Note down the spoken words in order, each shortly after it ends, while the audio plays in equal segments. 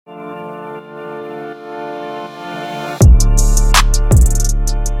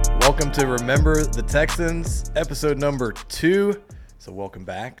Welcome to Remember the Texans, episode number 2. So welcome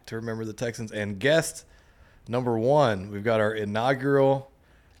back to Remember the Texans. And guest number 1, we've got our inaugural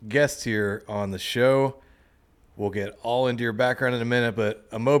guest here on the show. We'll get all into your background in a minute, but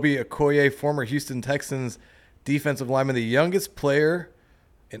Amobi Okoye, former Houston Texans defensive lineman, the youngest player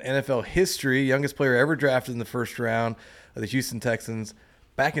in NFL history, youngest player ever drafted in the first round of the Houston Texans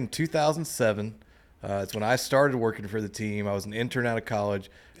back in 2007. It's when I started working for the team. I was an intern out of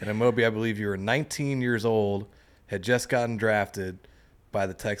college. And Amobi, I believe you were 19 years old, had just gotten drafted by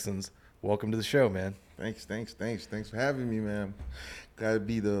the Texans. Welcome to the show, man. Thanks for having me, man. Got to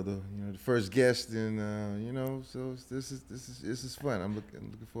be the first guest, and so this is fun. I'm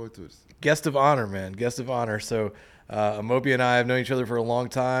looking forward to it. Guest of honor, man. Guest of honor. So Amobi and I have known each other for a long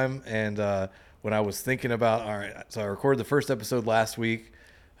time, and when I was thinking about, all right, so I recorded the first episode last week,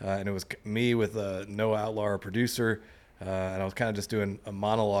 and it was me with Noah Outlaw, our producer, and I was kind of just doing a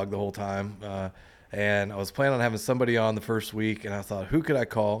monologue the whole time, and I was planning on having somebody on the first week, and I thought, who could I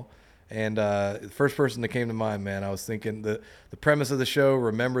call? And the first person that came to mind, man, I was thinking the premise of the show,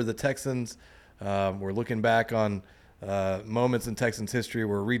 Remember the Texans. We're looking back on moments in Texans history.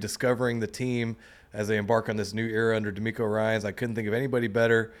 We're rediscovering the team as they embark on this new era under DeMeco Ryans. I couldn't think of anybody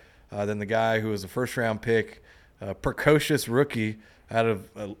better than the guy who was a first-round pick, precocious rookie out of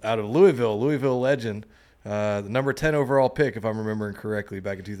Louisville legend, the number 10 overall pick, if I'm remembering correctly,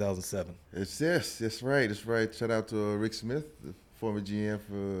 back in 2007. It's right. Shout out to Rick Smith, the former GM,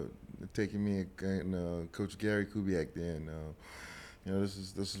 for taking me and Coach Gary Kubiak there. And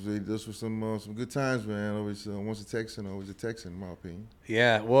this was some good times, man. Always once a Texan, always a Texan, in my opinion.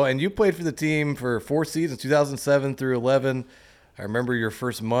 Yeah, well, and you played for the team for 4 seasons, 2007 through 11. I remember your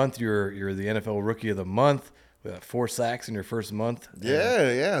first month. You're the NFL Rookie of the Month. We had 4 sacks in your first month.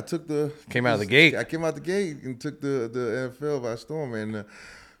 Yeah. I came out of the gate. I came out the gate and took the NFL by storm, and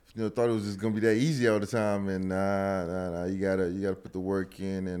thought it was just gonna be that easy all the time. And nah, you gotta put the work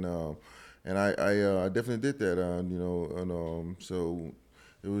in, and I definitely did that. So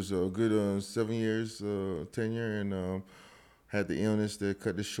it was a good 7 years tenure, and had the illness that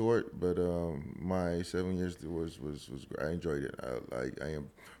cut it short. But my 7 years was I enjoyed it. I am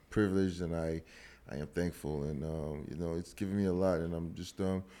privileged, and I am thankful, and it's given me a lot, and I'm just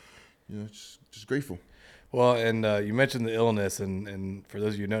just grateful. Well, and you mentioned the illness, and for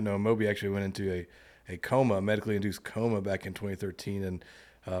those of you who don't know, Amobi actually went into a coma, medically induced coma, back in 2013, and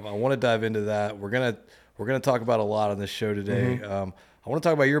I want to dive into that. We're gonna talk about a lot on this show today. Mm-hmm. I want to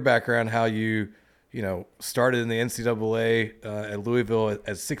talk about your background, how you started in the NCAA at Louisville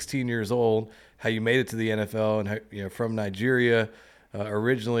at 16 years old, how you made it to the NFL, and how, from Nigeria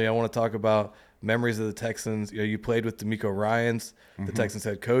originally. I want to talk about memories of the Texans. You played with DeMeco Ryans, the mm-hmm. Texans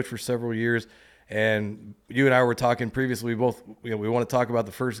head coach, for several years. And you and I were talking previously. We both, we want to talk about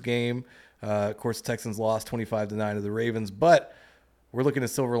the first game. Of course, the Texans lost 25-9 to the Ravens, but we're looking at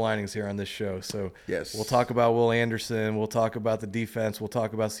silver linings here on this show. So yes, we'll talk about Will Anderson. We'll talk about the defense. We'll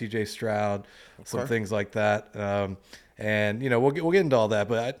talk about C.J. Stroud, some things like that. And we'll get into all that.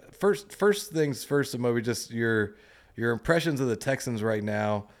 But first things first, Amobi, just your impressions of the Texans right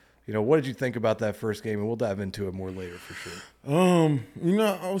now. What did you think about that first game? And we'll dive into it more later for sure. I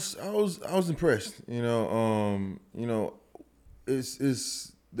was impressed. It's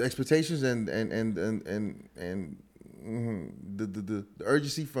the expectations and the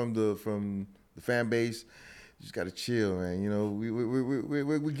urgency from the fan base. You just gotta chill, man.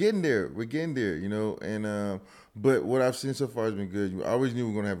 We're getting there. And but what I've seen so far has been good. I always knew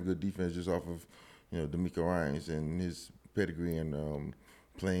we were gonna have a good defense just off of DeMeco Ryans and his pedigree and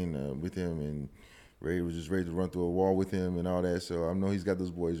playing with him, and Ray was just ready to run through a wall with him and all that. So I know he's got those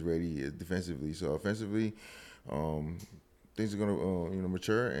boys ready defensively. So offensively, things are gonna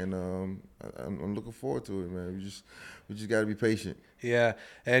mature, and I'm looking forward to it, man. We just got to be patient. Yeah,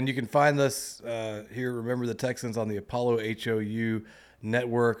 and you can find us here. Remember the Texans on the Apollo HOU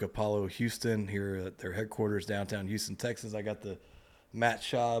network, Apollo Houston, here at their headquarters downtown Houston, Texas. I got the Matt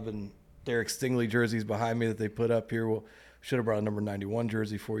Schaub and Derek Stingley jerseys behind me that they put up here. We'll should have brought a number 91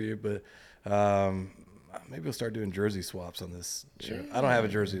 jersey for you, but maybe we'll start doing jersey swaps on this show. Yeah. I don't have a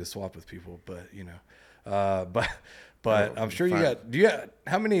jersey to swap with people, but but I'm sure you got. Do you have,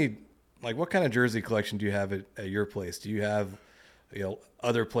 how many? Like, what kind of jersey collection do you have at your place? Do you have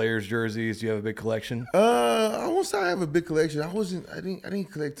other players' jerseys? Do you have a big collection? I won't say I have a big collection. I didn't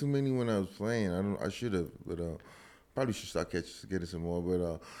collect too many when I was playing. I should have, but probably should start getting some more.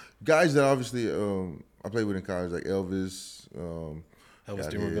 But guys that obviously I played with in college, like Elvis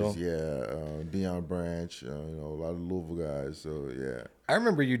Dumerville. Deion Branch, a lot of Louisville guys. So yeah. I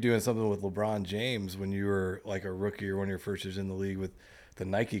remember you doing something with LeBron James when you were like a rookie or one of your first years in the league with the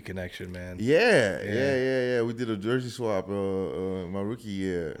Nike connection, man. Yeah. We did a jersey swap my rookie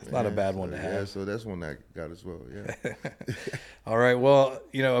year. It's not a bad one to have. Yeah, so that's one I got as well. Yeah. All right. Well,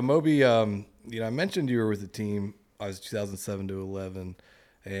 Amobi, I mentioned you were with the team. I was 2007 to 11,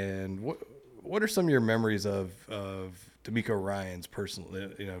 and what are some of your memories of DeMeco Ryans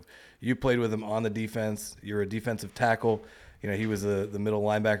personally? You played with him on the defense. You're a defensive tackle. He was the middle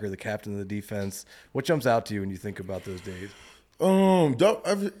linebacker, the captain of the defense. What jumps out to you when you think about those days?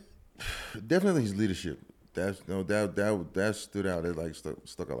 Definitely his leadership. That stood out. It like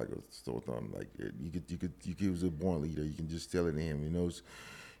stuck out like a sore thumb. Like he was a born leader. You can just tell it in him.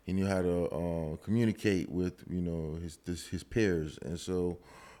 He knew how to communicate with his peers, and so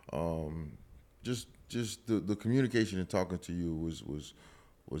just the communication and talking to you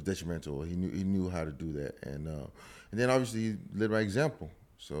was detrimental. He knew how to do that, and then obviously he led by example.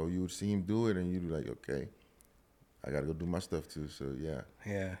 So you would see him do it, and you'd be like, okay, I got to go do my stuff too. So yeah.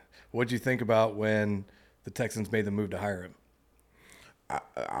 Yeah. What'd you think about when the Texans made the move to hire him?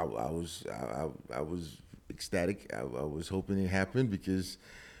 I was ecstatic. I was hoping it happened because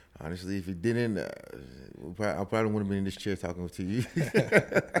honestly, if it didn't, I probably wouldn't have been in this chair talking to you.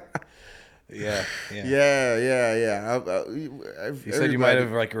 Yeah. You said you might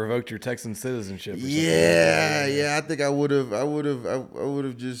have revoked your Texan citizenship. Or something. Yeah. I think I would have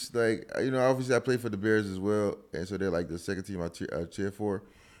just obviously I played for the Bears as well, and so they're like the second team I cheer for.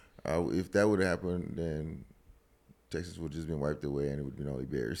 If that would have happened, then Texas would have just been wiped away, and it would have been only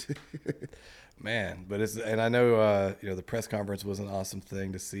Bears. Man, but and I know the press conference was an awesome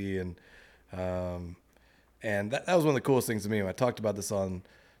thing to see, and that was one of the coolest things to me. I talked about this on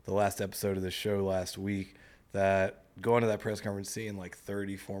the last episode of the show last week, that going to that press conference, seeing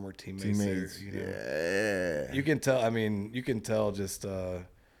 30 former teammates there, yeah, you can tell. I mean, you can tell just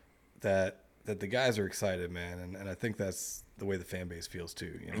that the guys are excited, man, and I think that's the way the fan base feels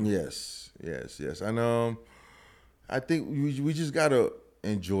too. Yes, and I think we just gotta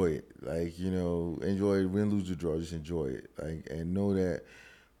enjoy it, enjoy it, win, lose, or draw, just enjoy it, and know that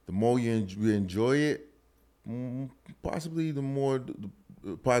the more you enjoy it, possibly the more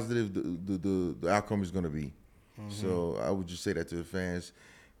positive the outcome is going to be. Mm-hmm. So I would just say that to the fans: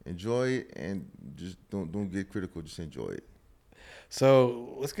 enjoy it, and just don't get critical. Just enjoy it.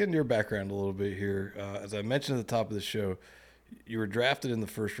 So let's get into your background a little bit here. As I mentioned at the top of the show, you were drafted in the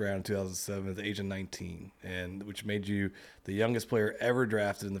first round in 2007 at the age of 19, and which made you the youngest player ever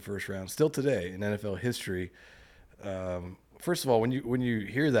drafted in the first round, still today in NFL history. First of all, when you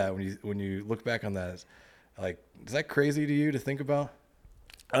hear that, when you look back on that, is that crazy to you to think about?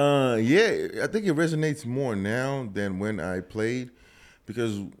 Yeah, I think it resonates more now than when I played,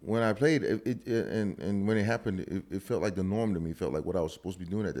 because when I played, and when it happened, it felt like the norm to me. It felt like what I was supposed to be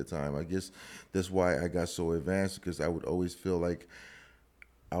doing at the time. I guess that's why I got so advanced, because I would always feel like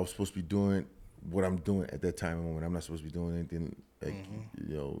I was supposed to be doing what I'm doing at that time and moment. I'm not supposed to be doing anything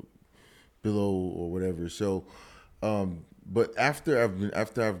below or whatever. So, but after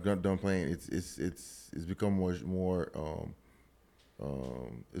I've done playing, it's become more. It's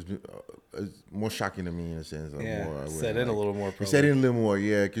more shocking to me in a sense. Set in a little more. Probably. Set in a little more,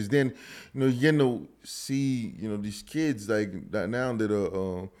 yeah. Because then, you get to see, these kids that now that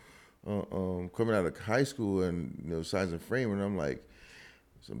are coming out of high school and size and frame, and I'm like,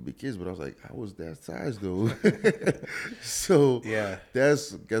 some big kids, but I was like, I was that size though. So yeah,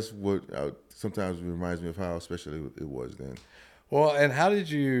 that's what sometimes reminds me of how special it was then. Well, and how did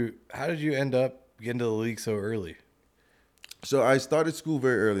you end up getting to the league so early? So I started school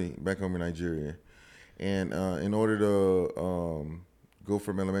very early back home in Nigeria, and in order to go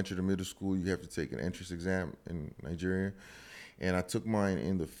from elementary to middle school, you have to take an entrance exam in Nigeria, and I took mine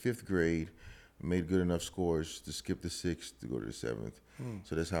in the 5th grade, made good enough scores to skip the 6th to go to the 7th.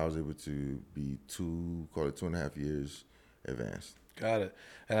 So that's how I was able to be 2.5 years advanced. Got it.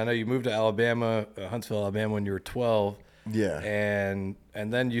 And I know you moved to Alabama, Huntsville, Alabama, when you were 12. Yeah. And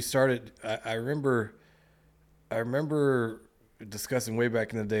then you started. I remember discussing way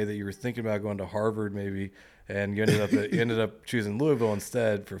back in the day that you were thinking about going to Harvard maybe, and you ended up choosing Louisville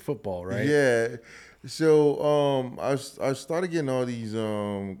instead for football, right? Yeah. So I started getting all these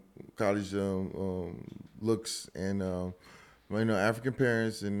college looks, and African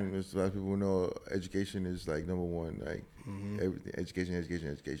parents, and there's a lot of people who know education is number one, everything,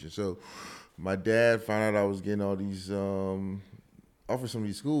 education. So my dad found out I was getting all these offers from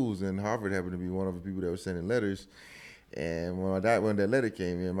these schools, and Harvard happened to be one of the people that was sending letters. And when that letter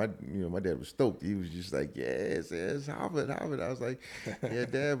came in, my dad was stoked. He was just like, yes, Harvard. I was like, yeah,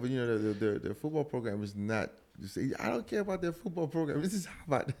 Dad, but their football program is not. I don't care about their football program. This is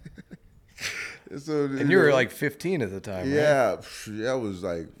Harvard. So And you were like 15 at the time, right? I was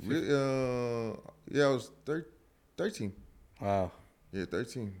like, I was 13. Wow. Yeah,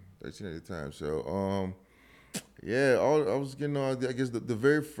 13 at the time. So, I was getting on. I guess the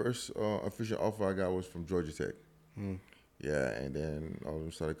very first official offer I got was from Georgia Tech. Hmm. Yeah, and then all of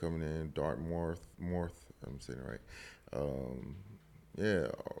them started coming in. Dartmouth, I'm saying it right.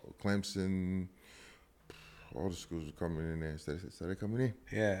 Clemson, all the schools were coming in there. Started coming in.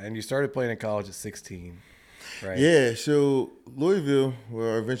 Yeah, and you started playing in college at 16, right? Yeah, so Louisville,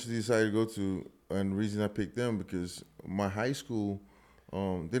 where I eventually decided to go to, and the reason I picked them because my high school,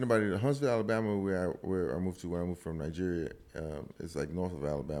 think about it, Huntsville, Alabama, where I moved to when I moved from Nigeria, it's like north of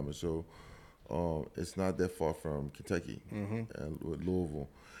Alabama, so it's not that far from Kentucky, with Louisville,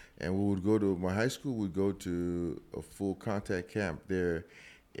 and we would go to my high school. Would go to a full contact camp there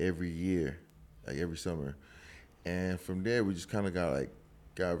every year, like every summer, and from there we just kind of got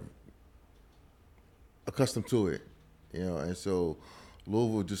accustomed to it, and so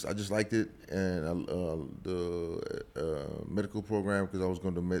Louisville I just liked it, and the medical program because I was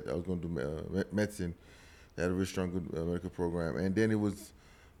going to do medicine. They had a really strong good medical program, and then it was,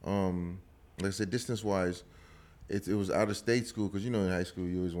 like I said, distance wise, it was out of state school because in high school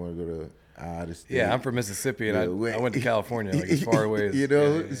you always want to go to out of state. Yeah, I'm from Mississippi, and I went to California, like as far away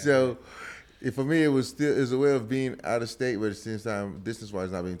as So. For me, it was a way of being out of state, but at the same time,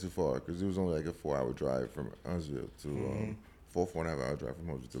 distance-wise, not being too far because it was only like a 4-hour drive from Huntsville to 4.5-hour drive from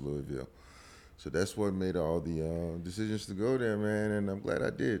Huntsville to Louisville. So that's what made all the decisions to go there, man. And I'm glad I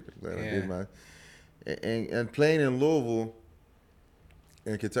did. I did my and playing in Louisville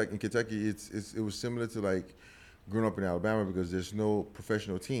and Kentucky, it was similar to like growing up in Alabama because there's no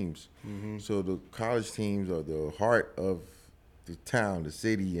professional teams. So the college teams are the heart of the town, the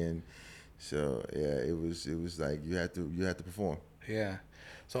city, and so it was like you had to perform. Yeah.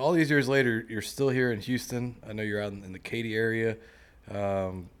 So all these years later, you're still here in Houston. I know you're out in the Katy area.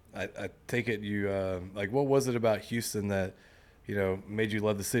 I take it you like what was it about Houston that made you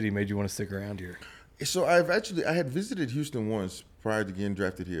love the city, made you want to stick around here? So I had visited Houston once prior to getting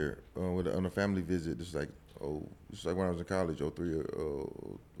drafted here on a family visit. This is like when I was in college,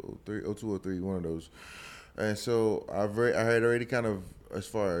 02, 03, one of those. And so I had already kind of, as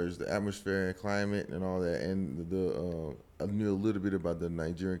far as the atmosphere and climate and all that, and I knew a little bit about the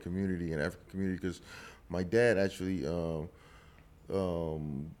Nigerian community and African community because my dad actually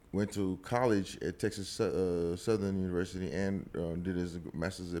went to college at Texas Southern University and did his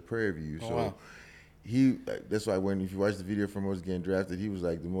master's at Prairie View. Oh, so wow. That's why if you watch the video from us getting drafted, he was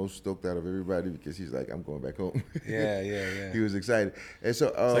like the most stoked out of everybody because he's like, I'm going back home. Yeah. He was excited. And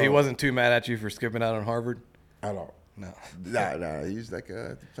so he wasn't too mad at you for skipping out on Harvard? At all. No. Nah. He's like,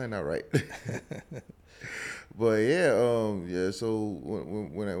 playing out right. But so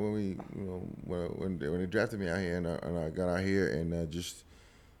when they drafted me out here and I got out here and I just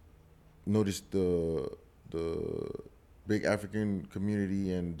noticed the big African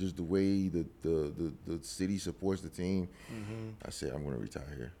community and just the way that the city supports the team, I said I'm going to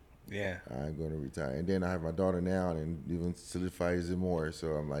retire here. Yeah. I'm going to retire. And then I have my daughter now and even solidifies it more.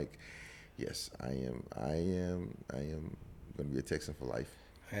 So I'm like, yes, I am going to be a Texan for life.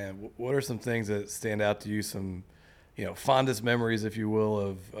 And what are some things that stand out to you, some fondest memories, if you will,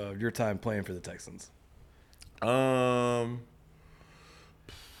 of your time playing for the Texans? All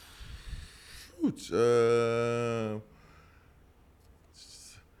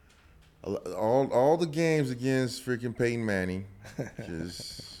the games against freaking Peyton Manning,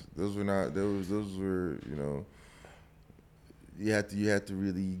 those were you had to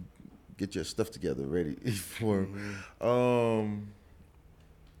really get your stuff together ready for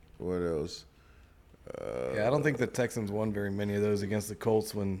what else? I don't think the Texans won very many of those against the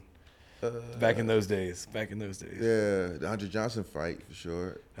Colts back in those days. Yeah, the Andre Johnson fight for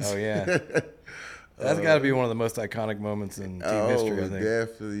sure. Oh yeah, that's got to be one of the most iconic moments in team history. I think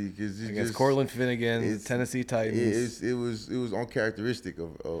definitely because against Cortland Finnegan, Tennessee Titans. It was uncharacteristic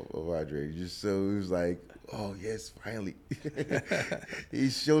of Andre. Just so it was like, oh yes, finally, he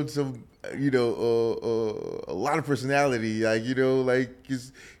showed some, a lot of personality.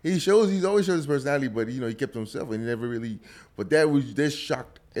 Cause he's always showed his personality, but he kept to himself and he never really. But that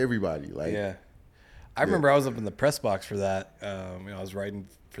shocked everybody. I remember I was up in the press box for that. I was writing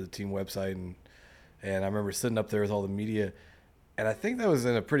for the team website and I remember sitting up there with all the media. And I think that was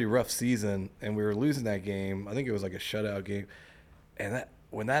in a pretty rough season, and we were losing that game. I think it was like a shutout game. And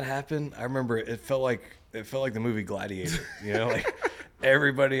when that happened, I remember it felt like the movie Gladiator. Like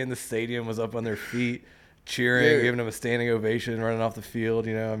everybody in the stadium was up on their feet, cheering, giving him a standing ovation, running off the field.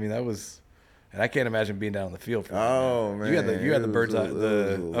 That And I can't imagine being down on the field for that. Oh man, you had the bird's eye,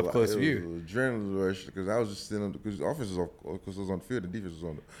 the up close view. It was adrenaline rush because I was just sitting on because the offense was because I was on the field, the defense was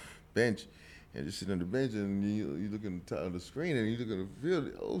on the bench, and just sitting on the bench and you look at the screen and you look at the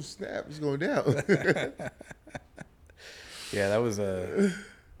field. Oh snap, it's going down. Yeah, that was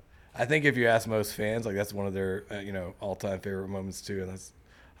I think if you ask most fans, like that's one of their all-time favorite moments too, and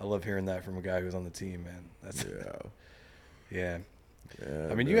I love hearing that from a guy who's on the team, man. That's yeah.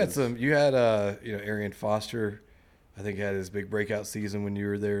 I mean, you had Arian Foster, I think had his big breakout season when you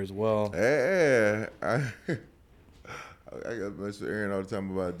were there as well. Yeah, I got mess with Aaron all the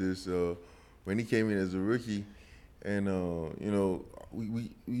time about this. When he came in as a rookie, and we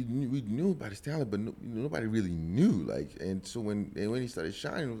knew about his talent, but nobody really knew. Like, and so when he started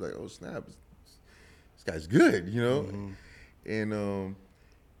shining, it was like, oh snap, this guy's good, And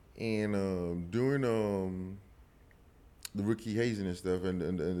during the rookie hazing and stuff, and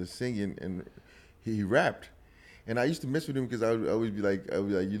the singing, and he rapped, and I used to mess with him because I would always be like,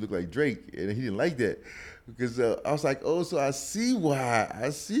 you look like Drake, and he didn't like that because I was like, oh, so I see why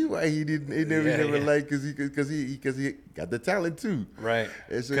he never liked because he got the talent too, right?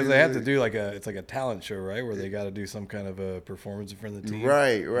 Because so they have to do it's like a talent show, right, where they got to do some kind of a performance in front of the team,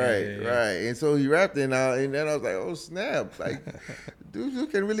 right, and so he rapped, and then I was like, oh snap, like dude who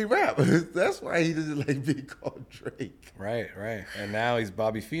can really rap. That's why he doesn't like being called Drake. Right. And now he's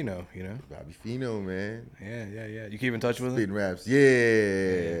Bobby Fino, Bobby Fino, man. Yeah. You keep in touch with him? Spitting raps,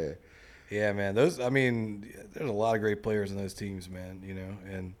 yeah. Yeah, man. There's a lot of great players in those teams, man.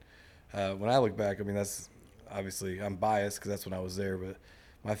 And when I look back, I mean, that's obviously I'm biased because that's when I was there, but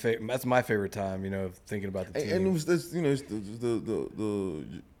that's my favorite time, of thinking about the team. And it was this, it's the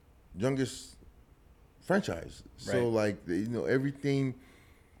youngest franchise. So like, everything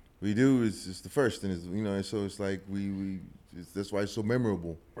we do is just the first, and and so it's like that's why it's so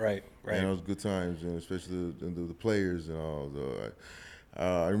memorable. Right. And those good times, and especially the players and all.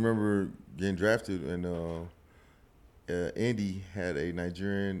 I remember getting drafted, and Andy had a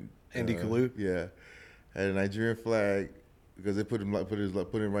Nigerian. Andy Kalu? Yeah, had a Nigerian flag because they put him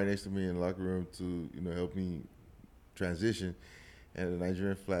right next to me in the locker room to help me transition, and the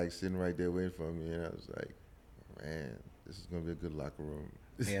Nigerian flag sitting right there waiting for me, and I was like, man, this is gonna be a good locker room.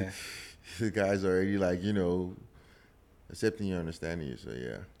 Yeah, the guys are already like accepting you, understanding you. So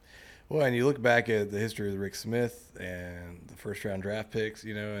yeah. Well, and you look back at the history of Rick Smith and the first round draft picks,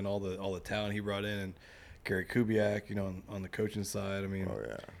 and all the talent he brought in, and Gary Kubiak, on the coaching side. I mean,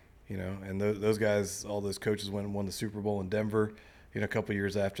 and those guys, all those coaches went and won the Super Bowl in Denver, a couple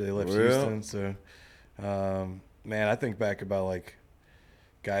years after they left Houston. So, man, I think back about like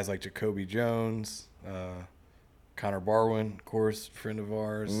guys like Jacoby Jones, Connor Barwin, of course, friend of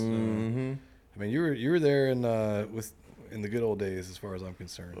ours. Mm-hmm. I mean, you were there in the good old days, as far as I'm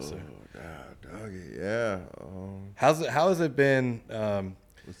concerned. Oh so. God, doggy, yeah. How has it been?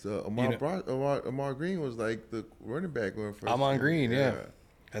 Amar Green was like the running back when first. Amon Green, yeah,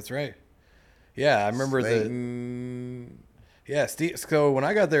 that's right. Yeah, I remember Slayton. Steve. So when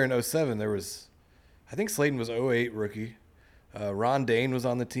I got there in 2007, there was, I think Slayton was 2008 rookie. Ron Dane was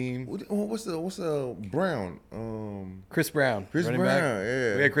on the team. What's the Brown? Chris Brown. Chris running Brown, back.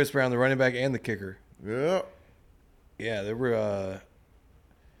 yeah. We had Chris Brown, the running back and the kicker. Yeah. Yeah, there were.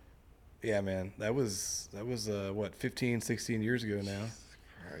 Yeah, man, that was 15, 16 years ago now.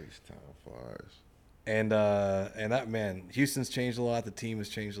 Christ, time flies. And that, man, Houston's changed a lot. The team has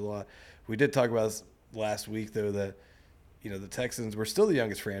changed a lot. We did talk about this last week, though, that the Texans were still the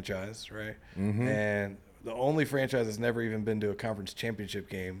youngest franchise, right? Mm-hmm. And the only franchise that's never even been to a conference championship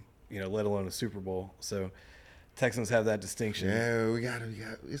game, let alone a Super Bowl. So Texans have that distinction. Yeah, we got.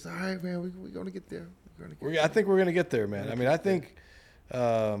 It's all right, man. We're gonna get there. I think we're gonna get there, man. I mean, I think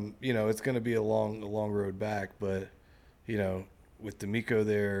it's gonna be a long road back, but with DeMeco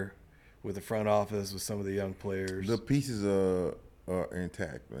there, with the front office, with some of the young players, the pieces are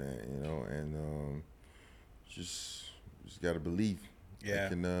intact, man. And just gotta believe. Yeah.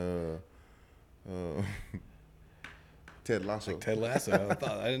 Ted Lasso. Like Ted Lasso.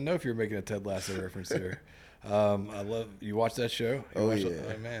 I didn't know if you were making a Ted Lasso reference there. I love you. Watch that show. Oh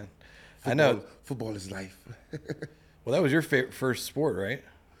man. Football, I know. Football is life. Well, that was your first sport, right?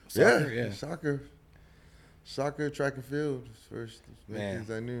 Soccer? Yeah. Soccer, track and field. First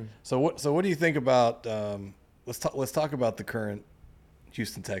things I knew. So what do you think about? Let's talk about the current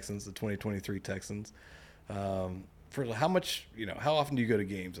Houston Texans, the 2023 Texans. For how much, how often do you go to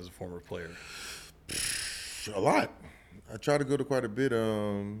games as a former player? A lot. I try to go to quite a bit.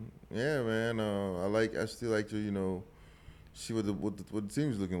 Yeah, man. I still like to, see what the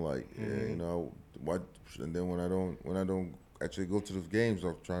team's looking like. Mm-hmm. Yeah, watch. And then when I don't actually go to those games,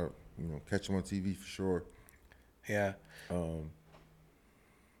 I'll try to, catch them on TV for sure. Yeah.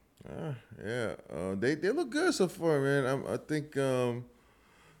 They look good so far, man. I think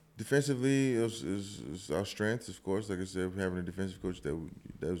defensively is our strength, of course. Like I said, having a defensive coach that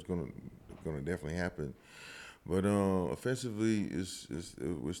was gonna definitely happen. But offensively,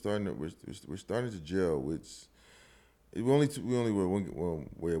 we're starting to gel. We're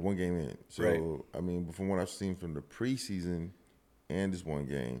one game in. So Right. I mean, from what I've seen from the preseason and this one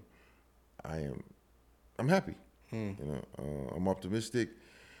game, I'm happy. I'm optimistic,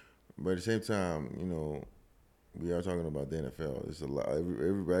 but at the same time, we are talking about the NFL. It's a lot.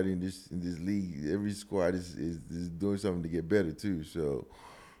 Everybody in this league, every squad is doing something to get better too. So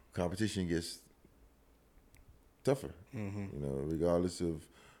competition gets tougher. Regardless of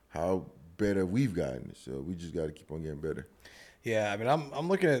how better we've gotten. So we just got to keep on getting better. Yeah, I mean, I'm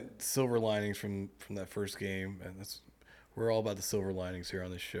looking at silver linings from that first game, and we're all about the silver linings here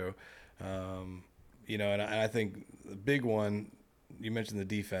on this show. And I think the big one, you mentioned the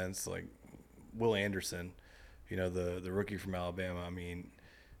defense, like Will Anderson, the rookie from Alabama. I mean,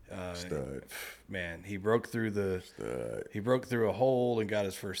 Stud. Man, he broke through a hole and got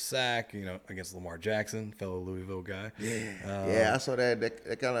his first sack, against Lamar Jackson, fellow Louisville guy. Yeah, I saw that.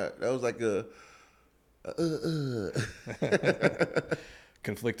 That was like a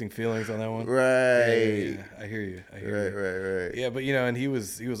conflicting feelings on that one. Right. Yeah. I hear you. Right. Yeah, but and he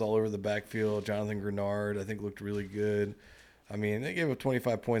was all over the backfield. Jonathan Grenard, I think, looked really good. I mean, they gave up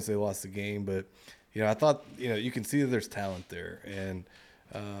 25 points. They lost the game, but I thought you can see that there's talent there. And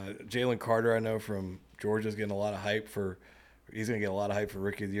Jalen Carter, I know from Georgia, is getting a lot of hype for. He's going to get a lot of hype for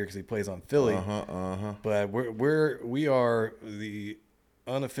Rookie of the Year because he plays on Philly. But we are the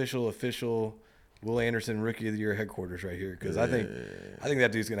unofficial, official Will Anderson Rookie of the Year headquarters right here, because I think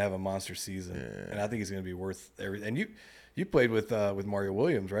that dude's going to have a monster season, and I think he's going to be worth everything. And you played with Mario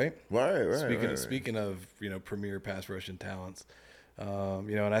Williams, right? Right. Speaking of premier pass rushing talents,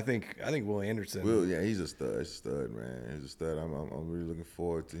 and I think Will Anderson. He's a stud, man. He's a stud. I'm really looking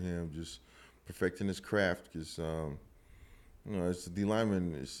forward to him just perfecting his craft, because it's the D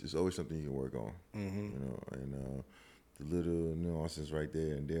lineman is always something you can work on. And the little nuances right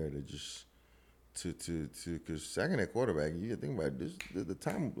there and there that just because sacking that quarterback, you think about this, the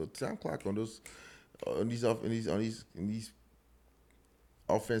time clock on these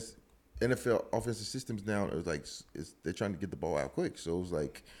NFL offensive systems now is like they're trying to get the ball out quick. So it was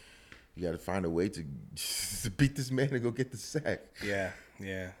like you got to find a way to beat this man and go get the sack. Yeah,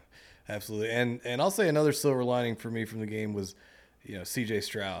 absolutely. And I'll say another silver lining for me from the game was, C.J.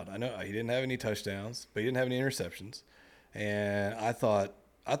 Stroud. I know he didn't have any touchdowns, but he didn't have any interceptions, and I thought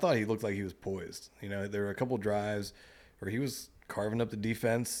he looked like he was poised. There were a couple drives where he was carving up the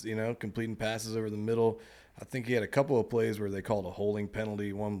defense, completing passes over the middle. I think he had a couple of plays where they called a holding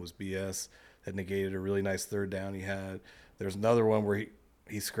penalty. One was BS that negated a really nice third down he had. There's another one where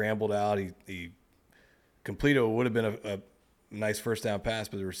he scrambled out. He completed what would have been a nice first down pass,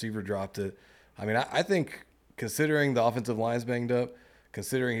 but the receiver dropped it. I mean, I think considering the offensive line's banged up,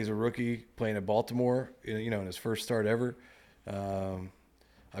 considering he's a rookie playing at Baltimore, in his first start ever,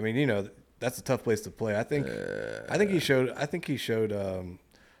 that's a tough place to play. I think he showed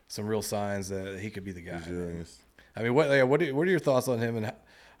some real signs that he could be the guy. I mean, what are your thoughts on him? And I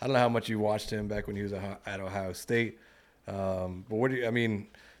don't know how much you watched him back when he was at Ohio State, but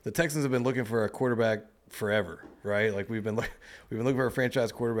the Texans have been looking for a quarterback forever, right? Like we've been looking for a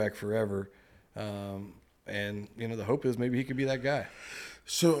franchise quarterback forever, and the hope is maybe he could be that guy.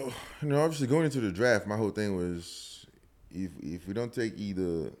 So obviously going into the draft, my whole thing was if we don't take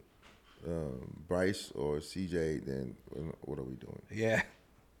either Bryce or CJ, then what are we doing? Yeah.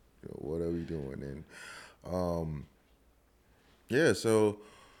 What are we doing? And so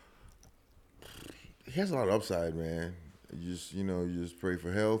he has a lot of upside, man. You just pray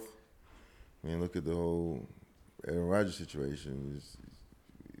for health. I mean, look at the whole Aaron Rodgers situation.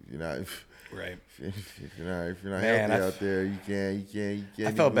 Right. If you're not healthy out there, you can't.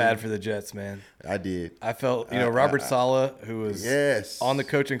 I felt bad for the Jets, man. I did. I felt, Robert Saleh, who was on the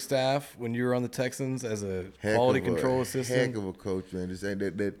coaching staff when you were on the Texans as a quality control assistant. Heck of a coach, man. Just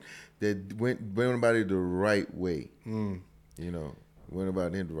that went about it the right way. Went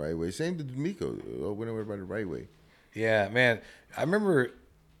about it the right way. Same to DeMeco. Went about it the right way. Yeah, man. I remember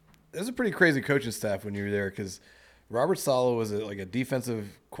it was a pretty crazy coaching staff when you were there, because Robert Saleh was a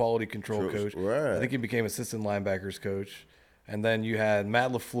defensive quality control coach. Right. I think he became assistant linebackers coach. And then you had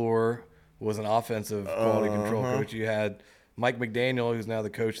Matt LaFleur, who was an offensive quality control coach. You had Mike McDaniel, who's now the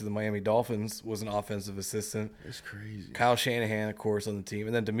coach of the Miami Dolphins, was an offensive assistant. That's crazy. Kyle Shanahan, of course, on the team,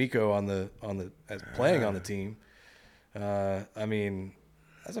 and then DeMeco playing on the team.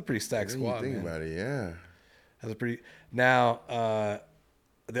 That's a pretty stacked squad, Think man. about it, yeah. That's a pretty. Now,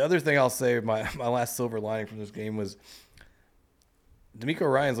 the other thing I'll say, my last silver lining from this game was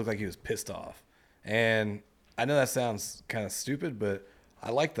DeMeco Ryans looked like he was pissed off, and I know that sounds kind of stupid, but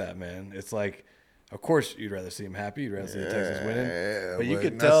I like that, man. It's like, of course, you'd rather see him happy, you'd rather see the Texans winning, but you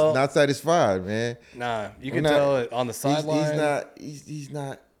could tell not satisfied, man. Nah, you can tell it on the sideline. He's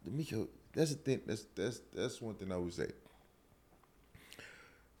not DeMeco. That's the thing. That's one thing I would say.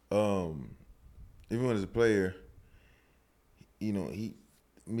 Even as a player, you know,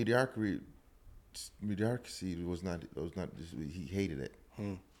 mediocrity was not just, he hated it.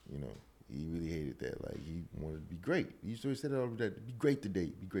 You know, he really hated that. Like, he wanted to be great. He used to always say that all the time. Be great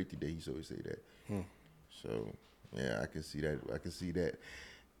today. Be great today. He used to always say that. So yeah, I can see that. I can see that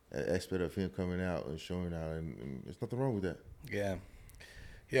aspect of him coming out and showing out, and there's nothing wrong with that. Yeah,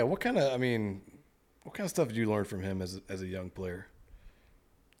 yeah. What kind of stuff did you learn from him as a young player?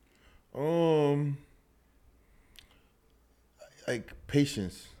 Like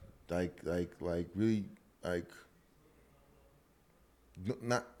patience, like really, like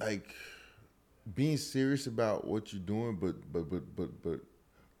not like being serious about what you're doing, but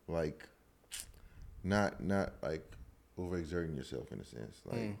like not like overexerting yourself in a sense.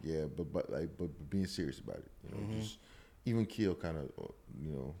 Like but being serious about it. You know, just even kill kind of,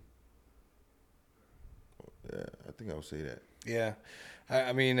 you know. Yeah, I think I would say that. Yeah,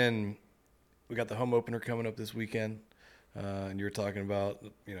 I mean, and we got the home opener coming up this weekend, and you were talking about,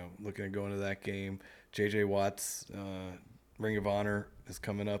 you know, looking at going to that game. J.J. Watt's Ring of Honor is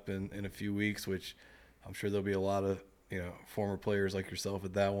coming up in a few weeks, which I'm sure there'll be a lot of, you know, former players like yourself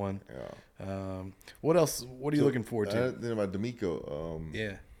at that one. Yeah. What else? What are you looking forward to? Then about DeMeco.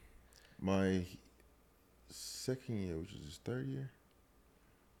 Yeah. My second year, which is his third year,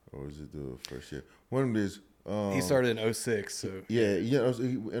 or is it the first year? One of these. He started in 06, so yeah.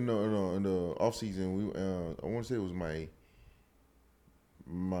 In the off season, I want to say it was my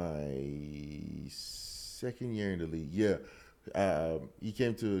second year in the league. Yeah, he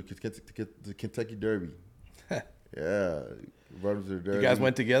came to the Kentucky Derby. Yeah, brought him to the Derby. You guys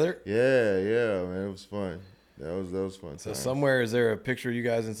went together? Yeah, man, it was fun. That was fun. So somewhere, is there a picture of you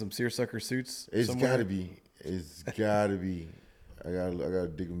guys in some seersucker suits? It's gotta be. I gotta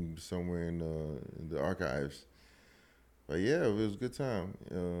dig them somewhere in the archives. But yeah, it was a good time.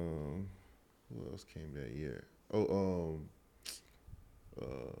 Who else came that year? I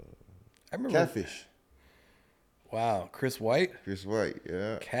remember Catfish. Wow, Chris White,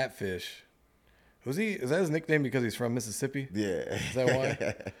 Yeah. Catfish. Is that his nickname because he's from Mississippi? Yeah. Is that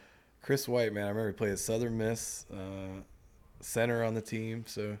why? Chris White, man, I remember he played at Southern Miss, center on the team.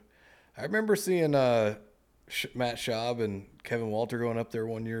 So I remember seeing Matt Schaub and Kevin Walter going up there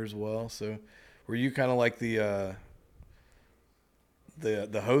one year as well. So were you kind of like the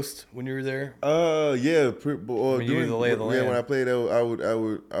host when you were there? Yeah. You knew the lay of the land. Yeah, when I played,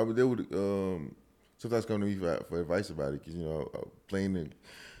 they would sometimes come to me for advice about it, because, you know, playing in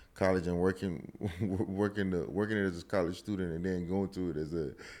college and working it as a college student, and then going to it as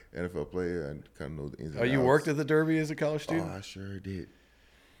a NFL player, and kind of know the ins and outs. Oh, you worked at the Derby as a college student? Oh, I sure did.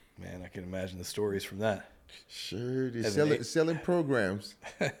 Man, I can imagine the stories from that. Sure did. Selling programs.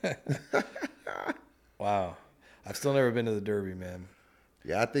 Wow. I've still never been to the Derby, man.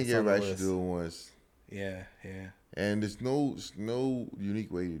 Yeah, I think everybody should do it once. Yeah. And there's no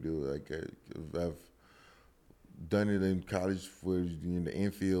unique way to do it. Like, I've done it in college in the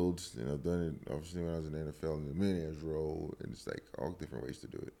infields, and I've done it obviously when I was in the NFL in the mid-range role, and it's like all different ways to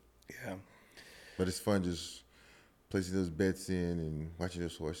do it. Yeah. But it's fun just placing those bets in and watching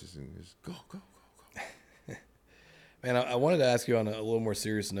those horses and just go. Man, I wanted to ask you on a little more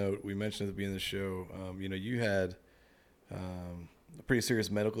serious note. We mentioned at the beginning of the show, you know, you had a pretty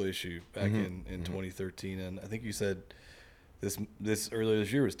serious medical issue back in 2013, and I think you said this earlier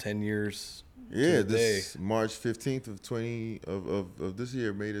this year was 10 years. Yeah, this March 15th of this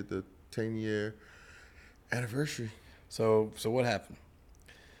year made it the 10-year anniversary. So what happened?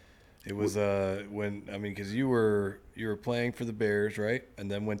 It was because you were playing for the Bears, right?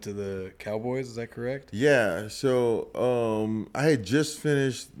 And then went to the Cowboys, is that correct? Yeah. So I had just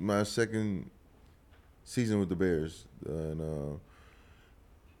finished my second season with the Bears, and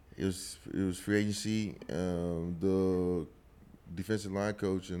it was free agency. The defensive line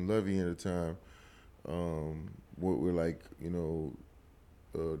coach and Lovey at the time were like, you know,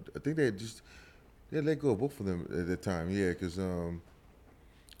 I think they let go of both of them at that time. Yeah, because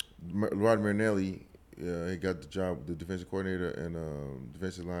Rod Marinelli, he got the job, the defensive coordinator and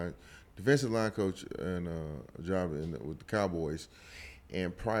defensive line coach, and a job with the Cowboys.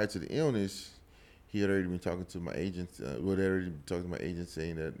 And prior to the illness, he had already been talking to my agents. Well, they already been talking to my agent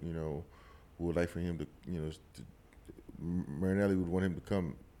saying that we would like for him to Marinelli would want him to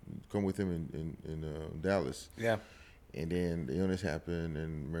come with him in Dallas. Yeah. And then the illness happened,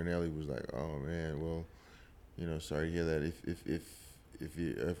 and Marinelli was like, "Oh man, well, sorry to hear that.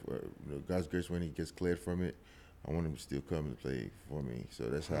 If God's grace, when he gets cleared from it, I want him to still come and play for me." So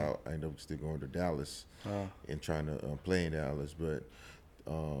that's how I ended up still going to Dallas and trying to play in Dallas. But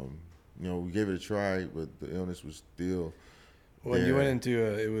we gave it a try, but the illness was still. Well, you went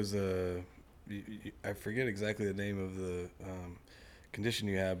into I forget exactly the name of the condition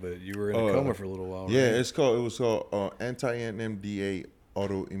you had, but you were in a coma for a little while. Yeah, right? it was called anti-NMDA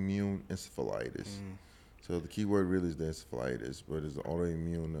autoimmune encephalitis. So the key word really is the encephalitis, but it's an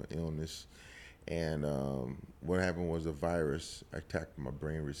autoimmune illness. And what happened was a virus attacked my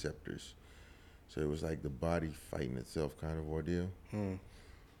brain receptors. So it was like the body fighting itself kind of ordeal.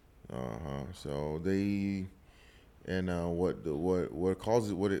 So they, and what it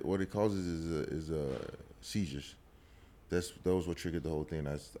causes is seizures. Those what triggered the whole thing.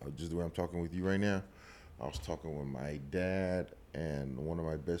 Just the way I'm talking with you right now, I was talking with my dad and one of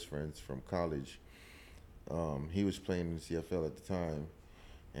my best friends from college. He was playing in the CFL at the time,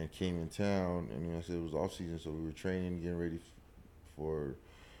 and came in town. And I said it was off season, so we were training, getting ready for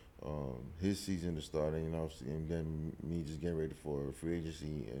his season to start, and then me just getting ready for free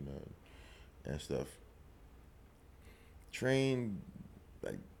agency and stuff. Trained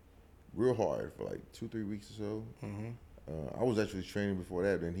like real hard for like 2-3 weeks or so. I was actually training before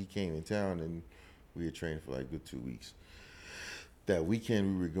that. Then he came in town, and we had trained for like a good 2 weeks. That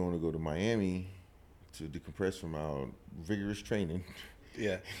weekend, we were going to go to Miami to decompress from our vigorous training.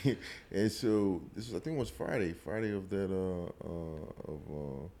 Yeah. And so I think it was Friday of that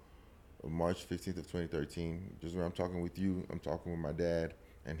of March 15th of 2013. Just when I'm talking with you, I'm talking with my dad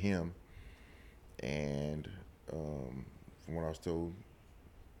and him, and from what I was told,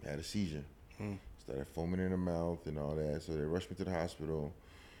 I had a seizure. Started foaming in the mouth and all that. So they rushed me to the hospital.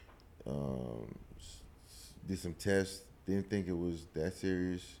 Did some tests. Didn't think it was that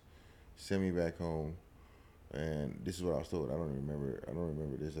serious. Sent me back home. And this is what I was told. I don't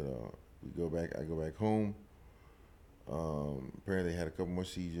remember this at all. I go back home. Apparently I had a couple more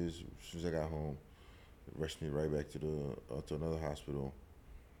seizures. As soon as I got home, they rushed me right back to another hospital.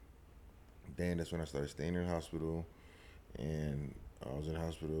 Then that's when I started staying in the hospital, and I was in the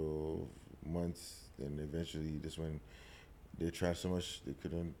hospital months. And eventually, that's when they tried so much they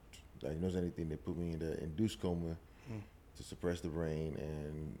couldn't diagnose anything. They put me in the induced coma to suppress the brain,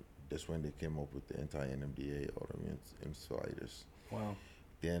 and that's when they came up with the anti-NMDA autoimmune encephalitis. Wow.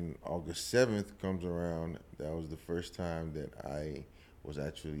 Then August 7th comes around. That was the first time that I was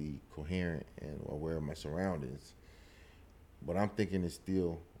actually coherent and aware of my surroundings. But I'm thinking it's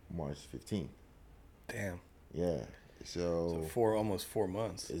still March 15th. Damn. Yeah. So almost 4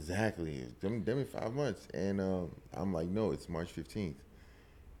 months. Exactly. Them 5 months. And I'm like, no, it's March 15th.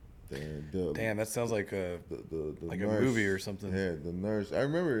 Damn, that sounds like a nurse, a movie or something. Yeah, the nurse. I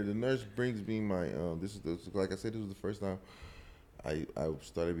remember the nurse brings me my. Like I said, this was the first time I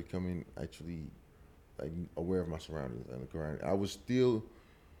started becoming actually like aware of my surroundings and the surroundings. I was still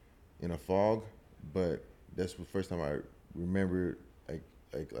in a fog, but that's the first time I remembered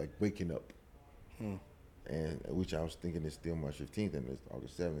like waking up, and which I was thinking is still March 15th and it's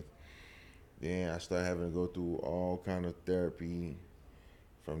August 7th. Then I started having to go through all kind of therapy.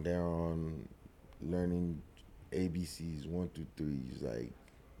 From there on, learning ABCs 1 through 3s, like,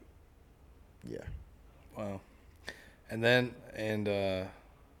 yeah. Wow. And then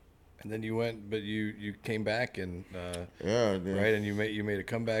you went, but you came back and right, and you made a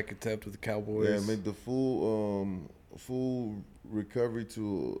comeback attempt with the Cowboys. Yeah, made the full recovery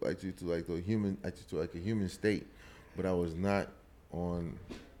to a human state, but I was not on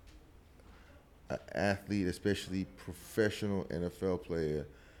an athlete, especially professional NFL player,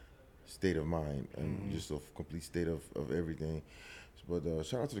 state of mind, and just a complete state of everything. But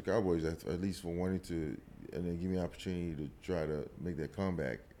shout out to the Cowboys at least for wanting to, and then give me an opportunity to try to make that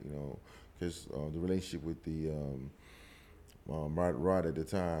comeback. Because the relationship with the Rod at the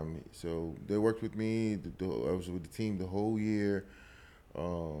time, so they worked with me. I was with the team the whole year,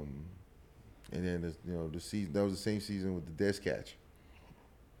 and then the season, that was the same season with the Des catch.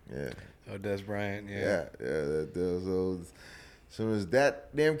 Yeah. Oh, Des Bryant. Yeah. So as soon as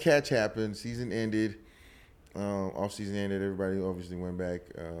that damn catch happened, season ended. Off season ended. Everybody obviously went back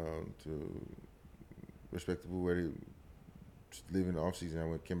to respectable where they live in the off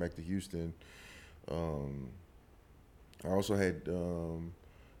season. Came back to Houston. I also had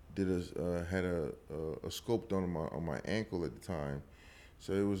had a scope done on my ankle at the time,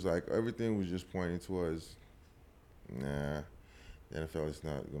 So it was like everything was just pointing towards, nah, the NFL is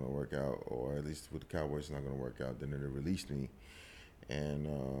not going to work out, or at least with the Cowboys, it's not going to work out. Then they released me, and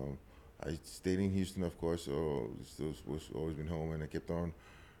I stayed in Houston, of course. So still was always been home, and I kept on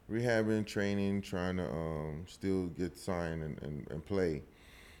rehabbing, training, trying to still get signed and play.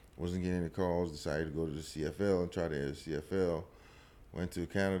 Wasn't getting any calls. Decided to go to the CFL and try the CFL. Went to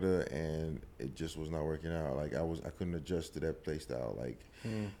Canada, and it just was not working out. Like I couldn't adjust to that play style. Like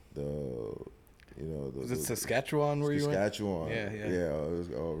the Was it Saskatchewan where you went? Saskatchewan. Yeah. Yeah, it was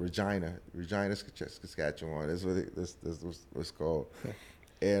Regina, Saskatchewan. That's what's it's called.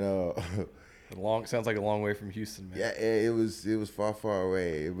 And Sounds like a long way from Houston, man. yeah, it was far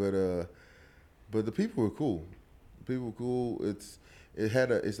away, but the people were cool. The people were cool. It's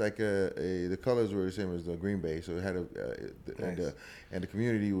like the colors were the same as the Green Bay, so it had Nice. and the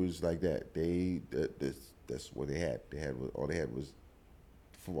community was like that. That's what they had. All they had was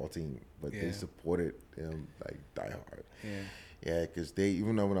football team, but Yeah. they supported them like diehard. Yeah. Yeah, because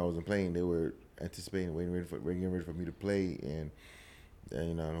even though when I wasn't playing, they were anticipating, getting ready for me to play, and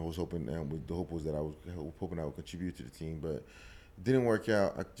I was hoping, the hope was that I was hoping I would contribute to the team, but it didn't work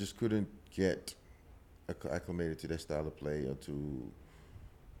out. I just couldn't get acclimated to that style of play, or to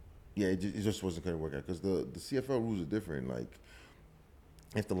it just wasn't going to work out because the CFL rules are different. Like,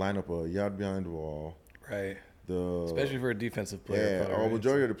 you have to line up a yard behind the ball. Right. The Especially for a defensive player. Yeah, probably, right?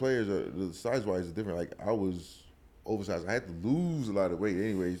 majority of the players the size wise is different. Like, I was oversized. I had to lose a lot of weight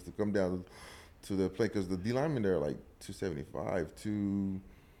anyways to come down to the play because the D linemen there are like 275, so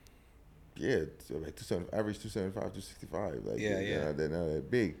like 270, average 275, 265. Like, they're not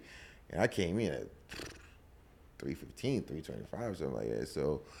that big, and I came in at 315, 325, something like that.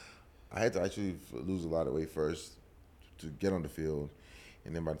 So I had to actually lose a lot of weight first to get on the field.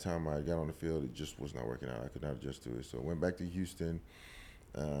 And then by the time I got on the field, it just was not working out. I could not adjust to it. So I went back to Houston.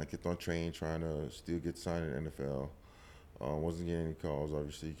 I kept on training, trying to still get signed in the NFL. Wasn't getting any calls,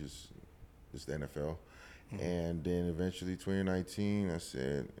 obviously, because it's the NFL. Mm-hmm. And then eventually 2019, I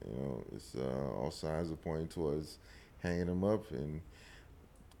said, it's all signs are pointing towards hanging them up, and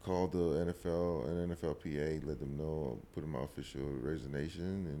called the NFL and NFLPA, let them know, put in my official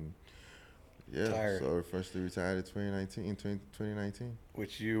resignation, and so I officially retired in 2019.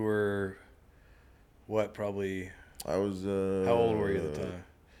 Which you were, what, probably? I was. How old were you at the time?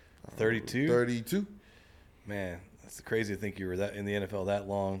 32? 32. Man, that's crazy to think you were in the NFL that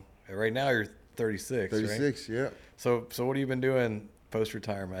long. Right now you're 36, 36, right? Yeah. So what have you been doing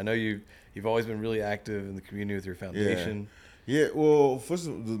post-retirement? I know you've always been really active in the community with your foundation. Yeah. Well, first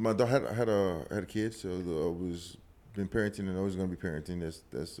of all, my daughter had a kid, so I was been parenting and always going to be parenting.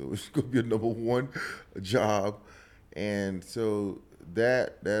 That's always going to be a number one job, and so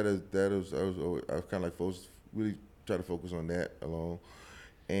that is I was kind of like really try to focus on that alone,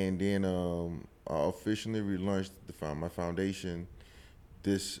 and then I officially relaunched my foundation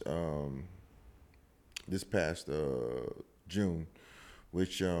this past June,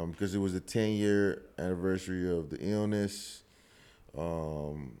 which because it was the 10-year anniversary of the illness.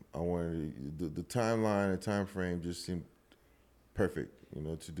 I wanted the timeline and time frame just seemed perfect,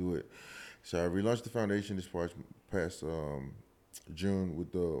 to do it. So I relaunched the foundation this past June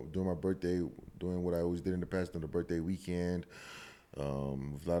during my birthday, doing what I always did in the past on the birthday weekend,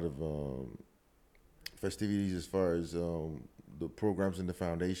 with a lot of festivities as far as the programs in the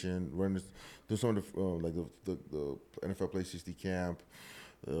foundation, do some of the NFL Play 60 camp,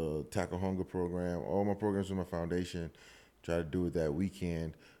 Tackle Hunger program, all my programs in my foundation. Try to do it that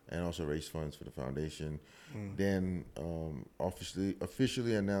weekend, and also raise funds for the foundation. Then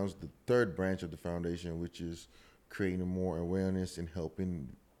officially announced the third branch of the foundation, which is creating more awareness and helping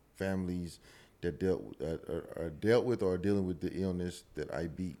families that are dealt with or are dealing with the illness that I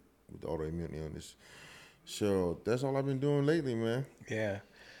beat, with the autoimmune illness. So that's all I've been doing lately, man. Yeah,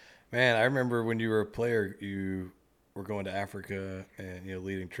 man. I remember when you were a player, you were going to Africa and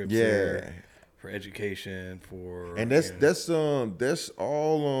leading trips there. For education, and that's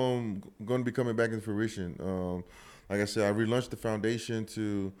all going to be coming back into fruition. Like I said, I relaunched the foundation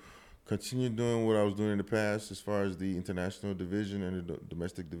to continue doing what I was doing in the past, as far as the international division and the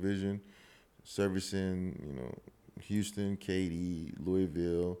domestic division, servicing Houston, Katy,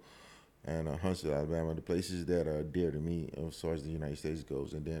 Louisville, and Huntsville, Alabama, the places that are dear to me as far as the United States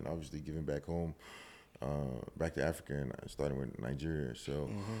goes, and then obviously giving back home. Back to Africa, and starting with Nigeria. So,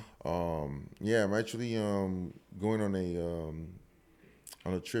 I'm actually going on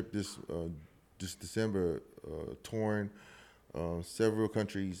a trip this December, touring several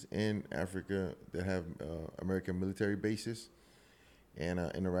countries in Africa that have American military bases, and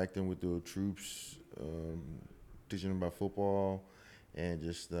interacting with the troops, teaching them about football, and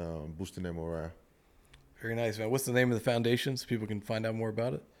just boosting their morale. Very nice, man. What's the name of the foundation so people can find out more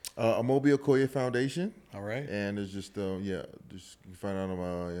about it? Amobi Okoye Foundation. All right. And it's just just you can find out on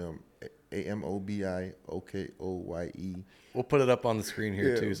my Amobi Okoye. We'll put it up on the screen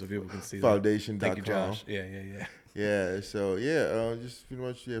here too, so people can see Foundation.com. Thank you, Josh. Yeah. Yeah. So just pretty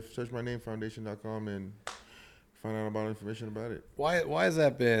much search my name, Foundation.com, and find out about information about it. Why has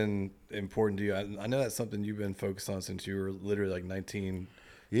that been important to you? I know that's something you've been focused on since you were literally like 19,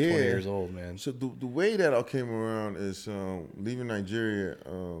 20 years old, man. So the way that I came around is leaving Nigeria.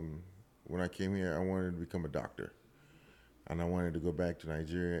 When I came here, I wanted to become a doctor, and I wanted to go back to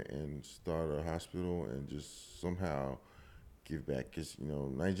Nigeria and start a hospital and just somehow give back. Because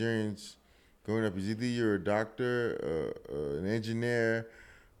Nigerians growing up is either you're a doctor, an engineer,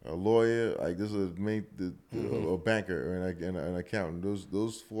 a lawyer, like this is a banker or an accountant.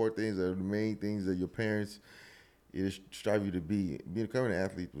 Those four things are the main things that your parents either strive you to be. Becoming an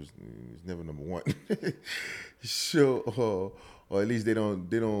athlete was never number one. So, or at least they don't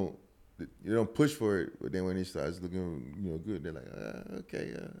push for it. But then when it starts looking good, they're like,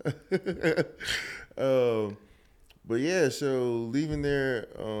 okay. But yeah, so leaving there,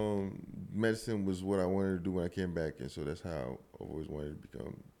 medicine was what I wanted to do when I came back, and so that's how I've always wanted to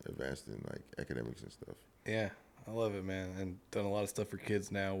become advanced in like academics and stuff. Yeah, I love it, man, and done a lot of stuff for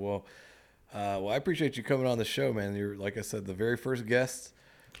kids now. Well, I appreciate you coming on the show, man. You're, like I said, the very first guest.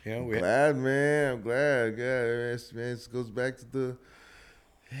 I'm glad. Man, man, it goes back to the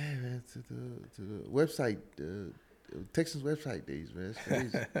website, Texans website days, man. It's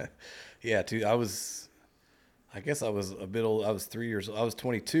crazy. Yeah, dude. I guess I was a bit old. I was 3 years old. I was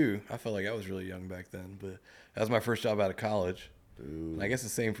 22. I felt like I was really young back then, but that was my first job out of college. Dude. I guess the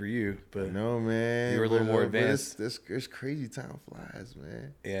same for you, but no, man, you were a little more advanced. It's crazy. Time flies,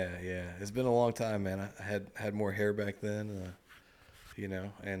 man. Yeah. It's been a long time, man. I had more hair back then,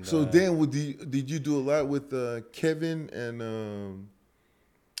 and so then, did you do a lot with Kevin and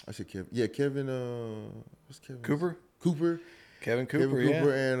I said Kevin. Yeah, Kevin. What's Kevin? Cooper. Kevin Cooper,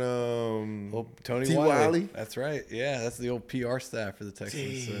 and Tony T. Wiley. That's right. Yeah, that's the old PR staff for the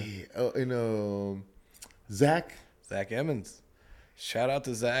Texans. And Zach Emmons. Shout out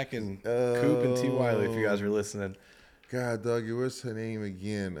to Zach and Coop and T. Wiley if you guys are listening. God, doggy, what's her name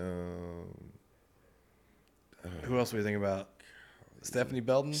again? Who else were you thinking about? Stephanie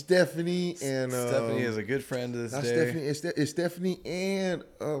Belton? Stephanie is a good friend to this day. Stephanie, it's Stephanie and,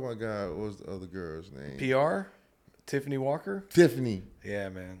 oh my God, what was the other girl's name? PR? Tiffany Walker? Tiffany. Yeah,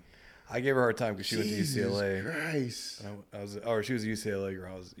 man. I gave her a hard time because she went to UCLA. Christ. She was a UCLA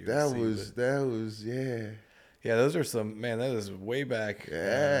girl. I was USC, that was, yeah. Yeah, those are some, man, that is way back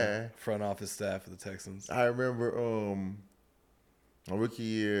front office staff of the Texans. I remember my rookie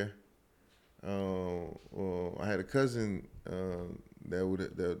year, I had a cousin that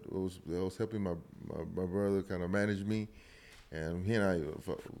was helping my brother kind of manage me, and he and I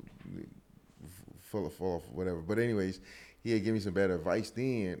fall off, whatever. But anyways, he had given me some bad advice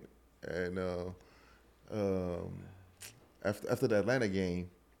then, and after the Atlanta game,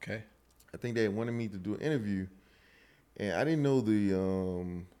 okay, I think they wanted me to do an interview, and I didn't know the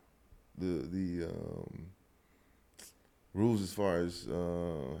rules as far as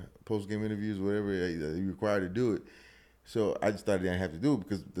post game interviews, whatever you're required to do it. So I just thought I didn't have to do it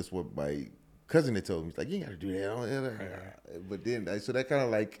because that's what my cousin had told me. He's like, you ain't got to do that. Right. But then, so that kind of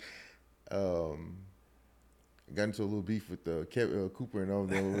like got into a little beef with Cooper and all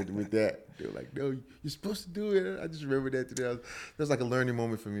them with that. They were like, no, you're supposed to do it. I just remember that today. That was like a learning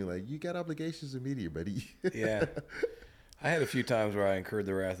moment for me. Like, you got obligations in media, buddy. Yeah. I had a few times where I incurred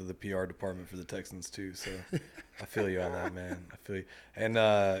the wrath of the PR department for the Texans too, so I feel you on that, man. I feel you. And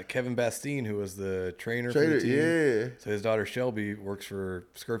Kevin Bastine, who was the trainer for the team. Yeah. So his daughter Shelby works for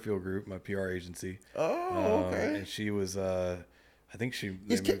Scurfield Group, my PR agency. Oh, okay. And she was, I think she.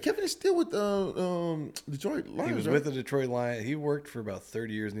 Kevin is still with Detroit Lions. He was with the Detroit Lions. He worked for about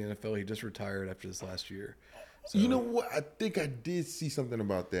 30 years in the NFL. He just retired after this last year. So, you know what? I think I did see something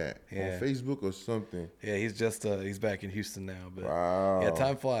about that on Facebook or something. Yeah, he's just he's back in Houston now. But wow. Yeah,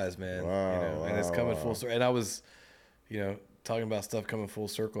 time flies, man. Wow, and it's coming full circle. And I was, talking about stuff coming full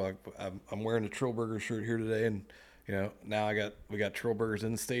circle. I'm wearing a Trillburger shirt here today, and now we got Trillburgers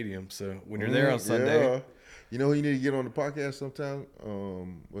in the stadium. So when you're there on Sunday, you know who you need to get on the podcast sometime.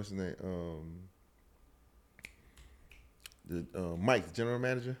 What's his name? Mike, the general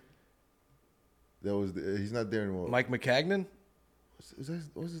manager. He's not there anymore. Mike McCagnon?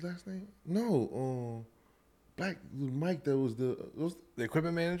 What's his last name? No, Mike. That was the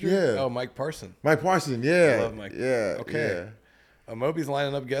equipment manager. Yeah. Oh, Mike Parson. Mike Parson. Yeah. I love Mike. Yeah. Okay. Yeah. Amobi's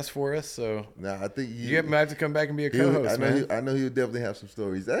lining up guests for us, so Nah, I think you might have to come back and be a co-host, man. I know he'll definitely have some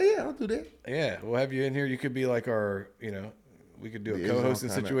stories. Oh yeah, I'll do that. Yeah, we'll have you in here. You could be like our, we could do a co-hosting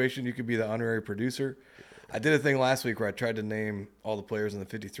situation. You could be the honorary producer. I did a thing last week where I tried to name all the players in the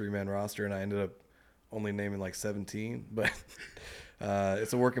 53-man roster, and I ended up only naming like 17. But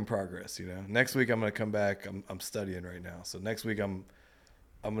it's a work in progress, Next week I'm going to come back. I'm studying right now, so next week I'm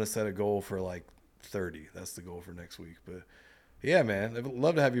going to set a goal for like 30. That's the goal for next week. But yeah, man, I'd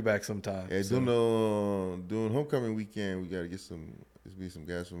love to have you back sometime. Yeah, doing homecoming weekend, we got to get some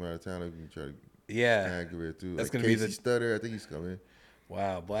guys from out of town that we can try to tag too. That's like going to be Casey Stutter. I think he's coming.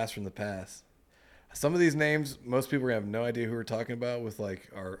 Wow, blast from the past. Some of these names, most people are going to have no idea who we're talking about with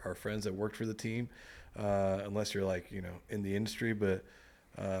like our friends that worked for the team, unless you're like, in the industry. But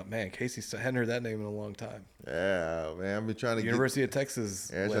man, Casey, I hadn't heard that name in a long time. Yeah, man, I've been trying to University of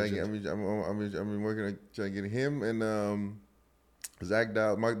Texas. Yeah, I've been working on trying to get him and Zach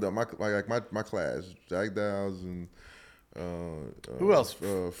Dowd, my class, Zach Dowds and who else?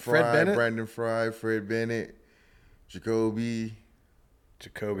 Fred Bennett? Brandon Fry, Fred Bennett, Jacoby,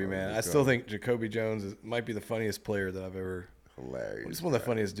 man. I still think Jacoby Jones might be the funniest player that I've ever. Hilarious. He's one of the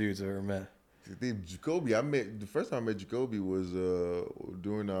funniest dudes I've ever met. Jacoby, the first time I met Jacoby was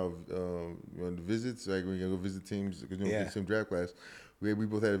during our the visits, like when you go visit teams because we the same draft class. We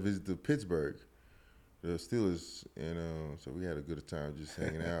both had a visit to Pittsburgh, the Steelers, and so we had a good time just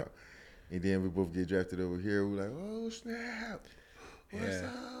hanging out. And then we both get drafted over here. We're like, oh snap! What's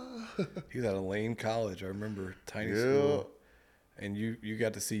up? He was at Lane College. I remember tiny school. And you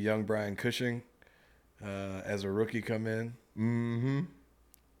got to see young Brian Cushing as a rookie come in. Mm-hmm.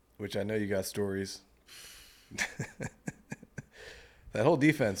 Which I know you got stories. That whole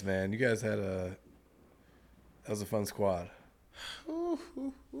defense, man. You guys that was a fun squad.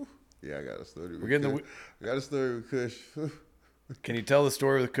 Yeah, I got a story. I got a story with Kush. Can you tell the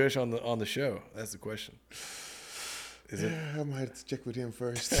story with Kush on the show? That's the question. I might have to check with him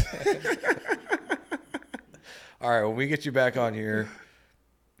first. All right, when we get you back on here,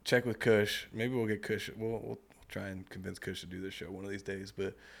 check with Kush. Maybe we'll get Kush. We'll try and convince Kush to do this show one of these days.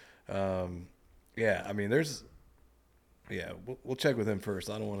 But I mean, we'll check with him first.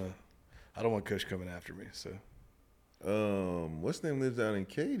 I don't want Kush coming after me. So, what's his name lives out in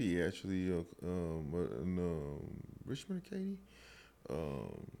Katy actually, in Richmond, Katy.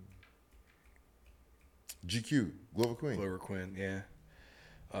 GQ Glover Quinn, yeah.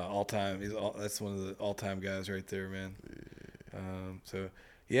 All time. That's one of the all-time guys right there, man.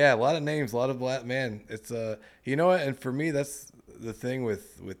 Yeah. A lot of names, a lot of black man. It's you know what? And for me, that's the thing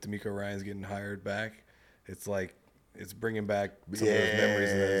with DeMeco Ryans getting hired back. It's like it's bringing back some of those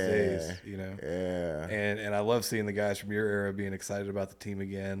memories of those days, Yeah. And I love seeing the guys from your era being excited about the team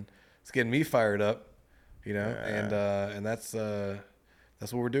again. It's getting me fired up, Yeah. And that's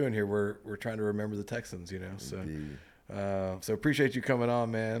what we're doing here. We're trying to remember the Texans, So. Indeed. So appreciate you coming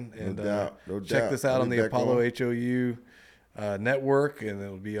on, man. And no doubt. Check this out on the Apollo HOU network, and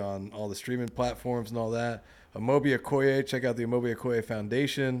it'll be on all the streaming platforms and all that. Amobi Okoye, check out the Amobi Okoye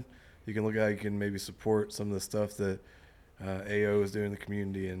Foundation. You can look at how you can maybe support some of the stuff that AO is doing in the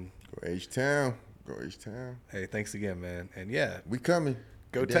community. And go H-Town. Hey, thanks again, man. And we coming.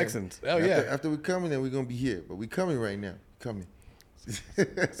 Go Texans. After we coming, then we're gonna be here. But we coming right now.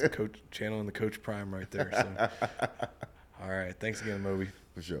 It's a coach channel in the Coach Prime right there. So. All right. Thanks again, Moby.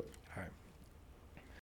 For sure. All right.